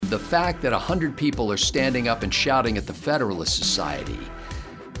the fact that 100 people are standing up and shouting at the Federalist Society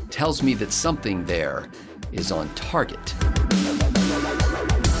tells me that something there is on target.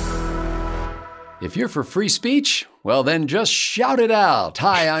 If you're for free speech, well then just shout it out.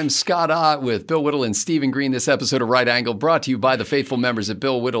 Hi, I'm Scott Ott with Bill Whittle and Stephen Green. This episode of Right Angle brought to you by the faithful members at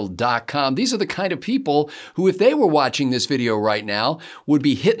BillWhittle.com. These are the kind of people who, if they were watching this video right now, would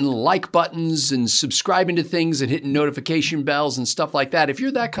be hitting like buttons and subscribing to things and hitting notification bells and stuff like that. If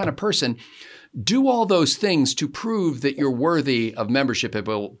you're that kind of person, do all those things to prove that you're worthy of membership at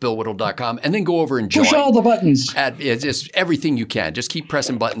BillWhittle.com, and then go over and join. Push all the buttons. Just everything you can. Just keep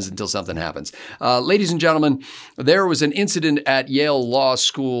pressing buttons until something happens. Ladies and gentlemen, there was an incident at Yale Law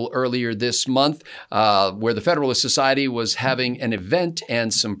School earlier this month where the Federalist Society was having an event,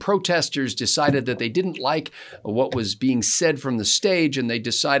 and some protesters decided that they didn't like what was being said from the stage, and they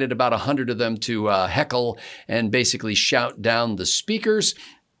decided, about 100 of them, to heckle and basically shout down the speakers.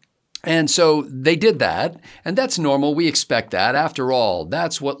 And so they did that, and that's normal. We expect that. After all,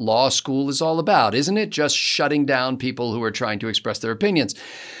 that's what law school is all about, isn't it? Just shutting down people who are trying to express their opinions.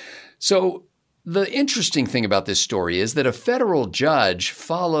 So the interesting thing about this story is that a federal judge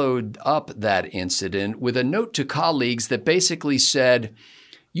followed up that incident with a note to colleagues that basically said,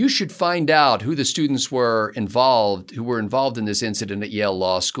 you should find out who the students who were involved in this incident at Yale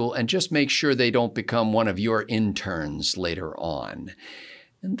Law School, and just make sure they don't become one of your interns later on.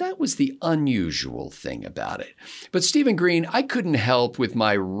 And that was the unusual thing about it. But Stephen Green, I couldn't help with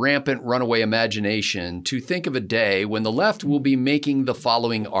my rampant runaway imagination to think of a day when the left will be making the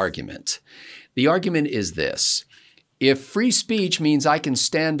following argument. The argument is this: if free speech means I can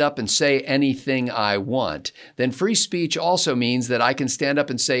stand up and say anything I want, then free speech also means that I can stand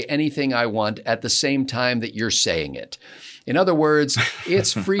up and say anything I want at the same time that you're saying it. In other words,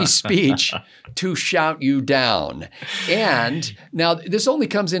 it's free speech to shout you down. And now this only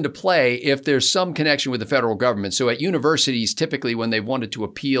comes into play if there's some connection with the federal government. So at universities, typically when they've wanted to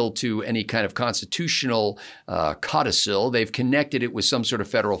appeal to any kind of constitutional codicil, they've connected it with some sort of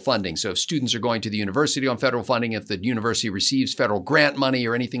federal funding. So if students are going to the university on federal funding, if the university receives federal grant money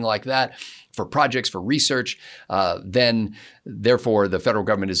or anything like that, for projects, for research, then therefore the federal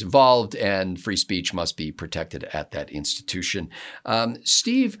government is involved and free speech must be protected at that institution.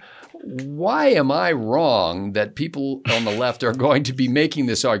 Steve, why am I wrong that people on the left are going to be making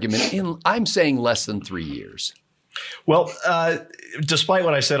this argument in, I'm saying, less than 3 years? Well, despite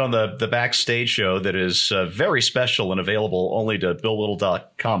what I said on the backstage show that is very special and available only to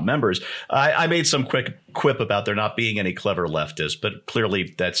BillWhittle.com members, I made some quick quip about there not being any clever leftists, but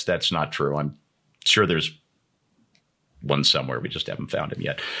clearly that's not true. I'm sure there's one somewhere. We just haven't found him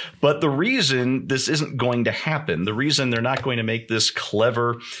yet. But the reason this isn't going to happen, the reason they're not going to make this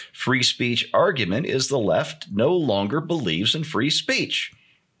clever free speech argument, is the left no longer believes in free speech.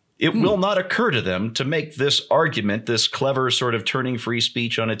 It will not occur to them to make this argument, this clever sort of turning free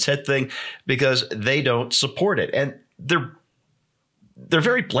speech on its head thing, because they don't support it. And they're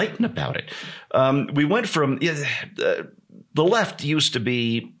very blatant about it. We went from the left used to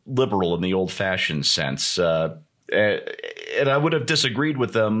be liberal in the old fashioned sense. And I would have disagreed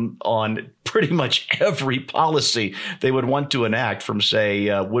with them on pretty much every policy they would want to enact, from, say,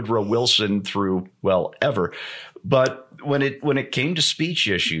 Woodrow Wilson through, well, ever. But when it came to speech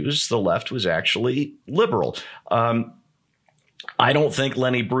issues, the left was actually liberal. I don't think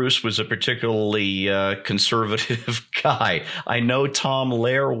Lenny Bruce was a particularly conservative guy. I know Tom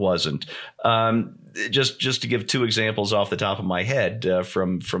Lehrer wasn't. Just to give two examples off the top of my head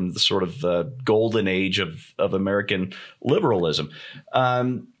from the sort of golden age of American liberalism.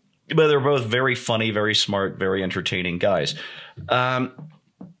 But they're both very funny, very smart, very entertaining guys.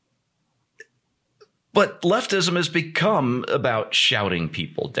 But leftism has become about shouting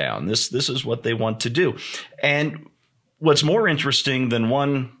people down. This is what they want to do. And what's more interesting than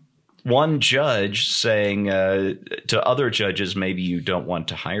one judge saying to other judges, maybe you don't want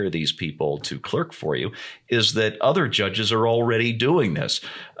to hire these people to clerk for you, is that other judges are already doing this.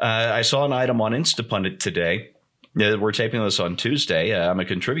 I saw an item on Instapundit today. We're taping this on Tuesday. I'm a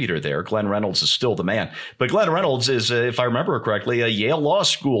contributor there. Glenn Reynolds is still the man. But Glenn Reynolds is, if I remember correctly, a Yale Law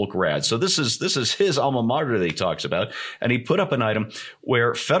School grad. So this is his alma mater that he talks about. And he put up an item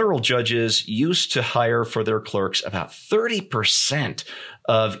where federal judges used to hire for their clerks about 30%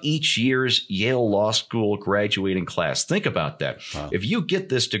 of each year's Yale Law School graduating class. Think about that. Wow. If you get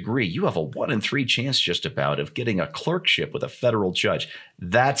this degree, you have a 1 in 3 chance just about of getting a clerkship with a federal judge.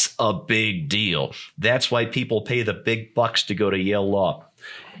 That's a big deal. That's why people pay the big bucks to go to Yale Law.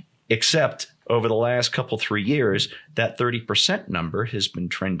 Except over the last 3 years, that 30% number has been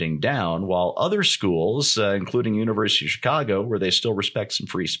trending down, while other schools, including University of Chicago, where they still respect some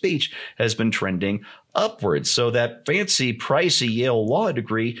free speech, has been trending upwards. So that fancy, pricey Yale law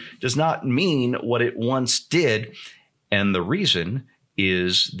degree does not mean what it once did. And the reason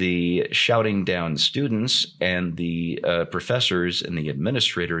is the shouting down students and the professors and the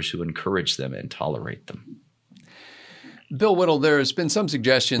administrators who encourage them and tolerate them. Bill Whittle, there's been some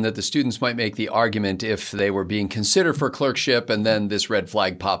suggestion that the students might make the argument if they were being considered for clerkship and then this red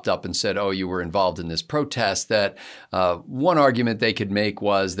flag popped up and said, oh, you were involved in this protest, that one argument they could make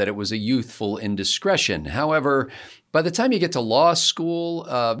was that it was a youthful indiscretion. However, by the time you get to law school,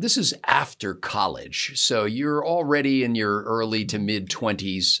 this is after college. So you're already in your early to mid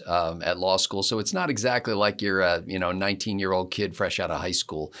 20s at law school. So it's not exactly like you're a 19-year-old kid fresh out of high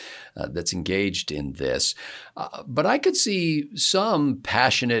school that's engaged in this. But I could see some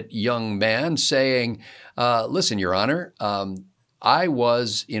passionate young man saying, listen, Your Honor, I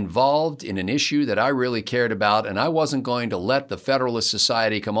was involved in an issue that I really cared about, and I wasn't going to let the Federalist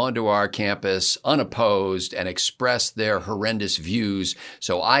Society come onto our campus unopposed and express their horrendous views.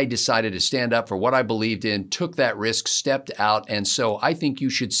 So I decided to stand up for what I believed in, took that risk, stepped out. And so I think you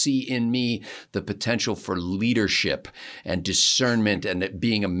should see in me the potential for leadership and discernment and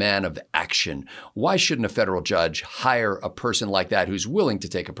being a man of action. Why shouldn't a federal judge hire a person like that who's willing to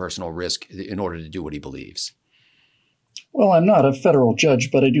take a personal risk in order to do what he believes? Well, I'm not a federal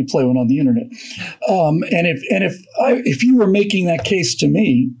judge, but I do play one on the internet. If you were making that case to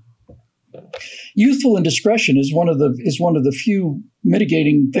me, youthful indiscretion is one of the few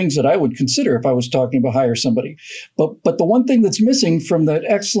mitigating things that I would consider if I was talking about hire somebody. But the one thing that's missing from that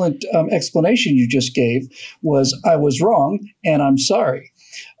excellent explanation you just gave was I was wrong and I'm sorry.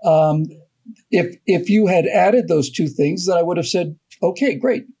 If you had added those two things, then I would have said, okay,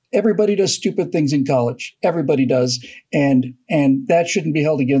 great. Everybody does stupid things in college. Everybody does. And that shouldn't be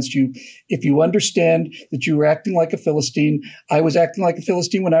held against you. If you understand that you were acting like a Philistine, I was acting like a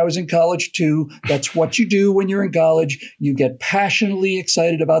Philistine when I was in college too. That's what you do when you're in college. You get passionately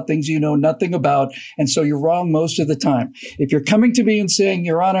excited about things you know nothing about. And so you're wrong most of the time. If you're coming to me and saying,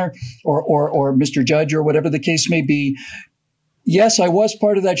 Your Honor, or Mr. Judge, or whatever the case may be, yes, I was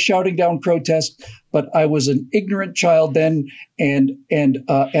part of that shouting down protest, but I was an ignorant child then, and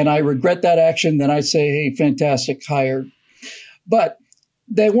I regret that action. Then I say, hey, fantastic, hire. But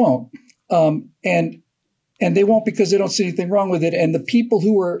they won't, and they won't because they don't see anything wrong with it. And the people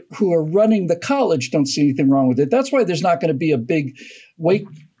who are running the college don't see anything wrong with it. That's why there's not going to be a big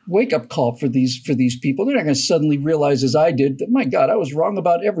wake up call for these people. They're not going to suddenly realize, as I did, that my God, I was wrong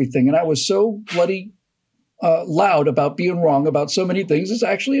about everything, and I was so bloody loud about being wrong about so many things. It's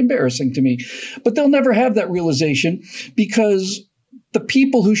actually embarrassing to me. But they'll never have that realization because the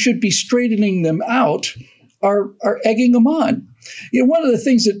people who should be straightening them out are egging them on. One of the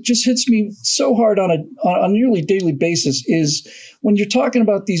things that just hits me so hard on a nearly daily basis is when you're talking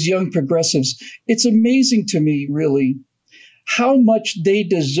about these young progressives, it's amazing to me, really, how much they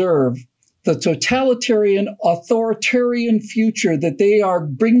deserve the totalitarian, authoritarian future that they are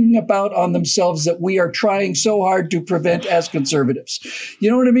bringing about on themselves that we are trying so hard to prevent as conservatives. You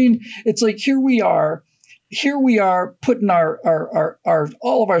know what I mean? It's like here we are putting our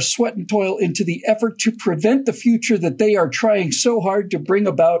all of our sweat and toil into the effort to prevent the future that they are trying so hard to bring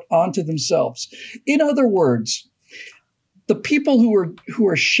about onto themselves. In other words, the people who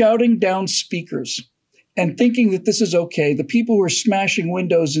are shouting down speakers and thinking that this is okay, the people who are smashing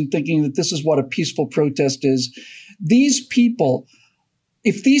windows and thinking that this is what a peaceful protest is, these people,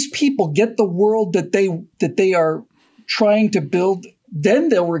 if these people get the world that they are trying to build, then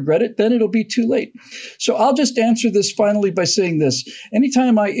they'll regret it. Then it'll be too late. So I'll just answer this finally by saying this.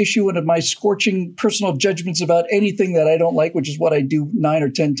 Anytime I issue one of my scorching personal judgments about anything that I don't like, which is what I do 9 or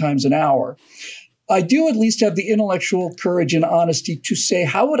 10 times an hour, I do at least have the intellectual courage and honesty to say,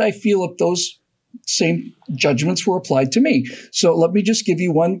 how would I feel if those same judgments were applied to me? So let me just give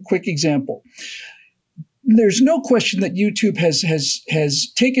you one quick example. There's no question that YouTube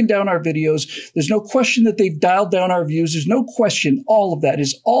has taken down our videos. There's no question that they've dialed down our views. There's no question. All of that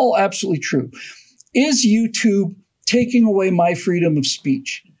is all absolutely true. Is YouTube taking away my freedom of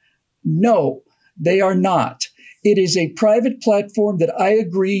speech? No, they are not. It is a private platform that I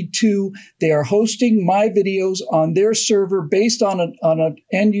agreed to. They are hosting my videos on their server based on an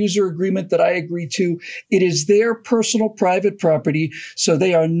end user agreement that I agreed to. It is their personal private property, so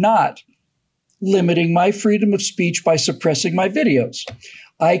they are not limiting my freedom of speech by suppressing my videos.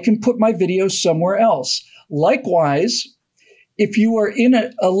 I can put my videos somewhere else. Likewise, if you are in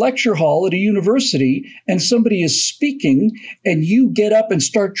a lecture hall at a university and somebody is speaking and you get up and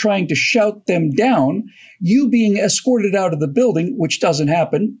start trying to shout them down, you being escorted out of the building, which doesn't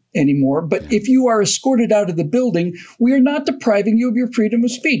happen anymore. But if you are escorted out of the building, we are not depriving you of your freedom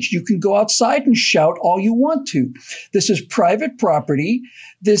of speech. You can go outside and shout all you want to. This is private property.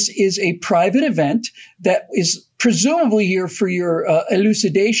 This is a private event that is presumably here for your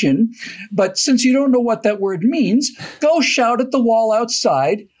elucidation. But since you don't know what that word means, go shout at the wall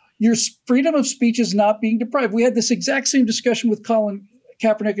outside. Your freedom of speech is not being deprived. We had this exact same discussion with Colin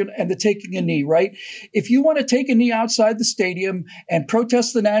Kaepernick and the taking a knee, right? If you want to take a knee outside the stadium and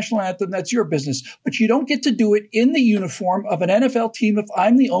protest the national anthem, that's your business. But you don't get to do it in the uniform of an NFL team if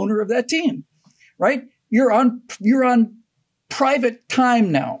I'm the owner of that team, right? You're on private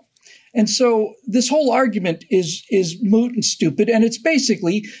time now. And so this whole argument is moot and stupid, and it's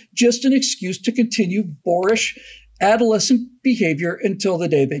basically just an excuse to continue boorish adolescent behavior until the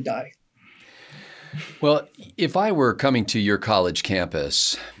day they die. Well, if I were coming to your college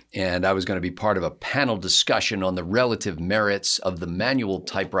campus and I was going to be part of a panel discussion on the relative merits of the manual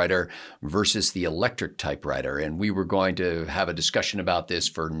typewriter versus the electric typewriter, and we were going to have a discussion about this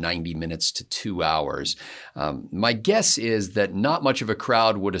for 90 minutes to 2 hours, my guess is that not much of a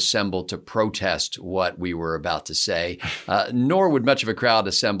crowd would assemble to protest what we were about to say, nor would much of a crowd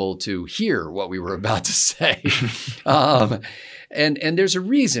assemble to hear what we were about to say. And there's a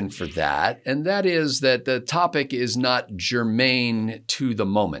reason for that, and that is that the topic is not germane to the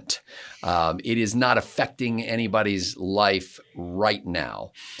moment. It is not affecting anybody's life right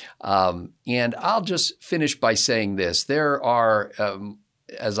now. And I'll just finish by saying this. There are,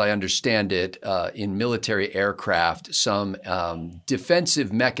 as I understand it, in military aircraft, some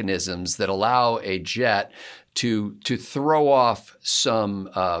defensive mechanisms that allow a jet to throw off some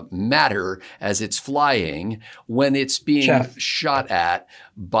matter as it's flying when it's being shot at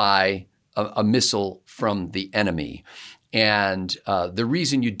by a missile from the enemy. And the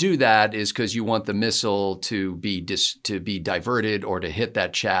reason you do that is because you want the missile to be diverted or to hit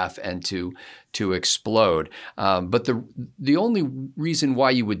that chaff and to explode. But the only reason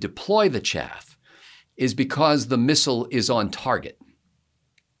why you would deploy the chaff is because the missile is on target.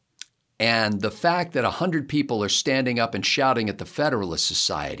 And the fact that 100 people are standing up and shouting at the Federalist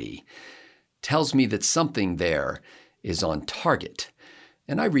Society tells me that something there is on target.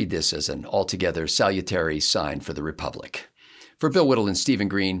 And I read this as an altogether salutary sign for the Republic. For Bill Whittle and Stephen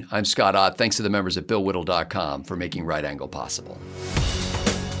Green, I'm Scott Ott. Thanks to the members at BillWhittle.com for making Right Angle possible.